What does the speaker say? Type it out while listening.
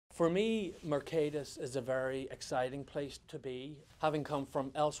For me, Mercatus is a very exciting place to be. Having come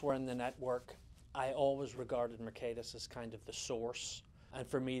from elsewhere in the network, I always regarded Mercatus as kind of the source. And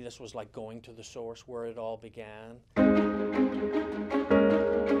for me, this was like going to the source where it all began.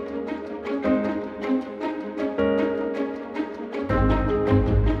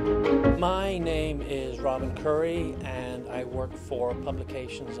 My name is Currie, and I work for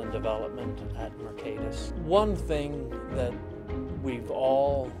publications and development at Mercatus. One thing that we've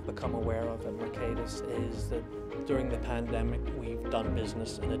all become aware of at Mercatus is that during the pandemic we've done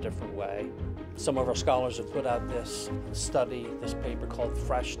business in a different way. Some of our scholars have put out this study, this paper called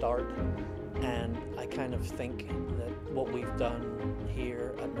Fresh Start, and I kind of think that what we've done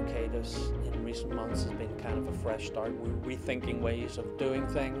here at Mercatus in recent months has been kind of a fresh start. We're rethinking ways of doing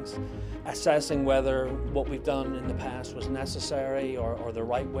things, assessing whether what we've done in the past was necessary or the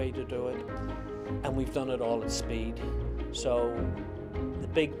right way to do it, and we've done it all at speed. So the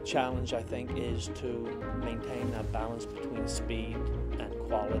big challenge, I think, is to maintain that balance between speed and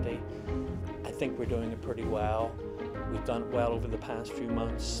quality. I think we're doing it pretty well. We've done it well over the past few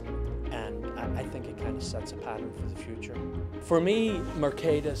months, and I think it kind of sets a pattern for the future. For me,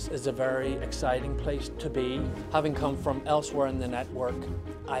 Mercatus is a very exciting place to be. Having come from elsewhere in the network,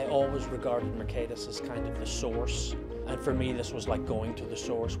 I always regarded Mercatus as kind of the source, and for me this was like going to the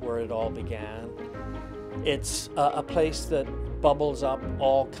source where it all began. It's a place that bubbles up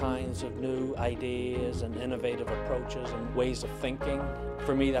all kinds of new ideas and innovative approaches and ways of thinking.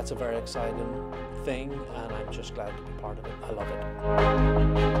 For me, that's a very exciting thing, and I'm just glad to be part of it. I love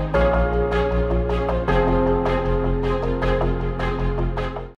it.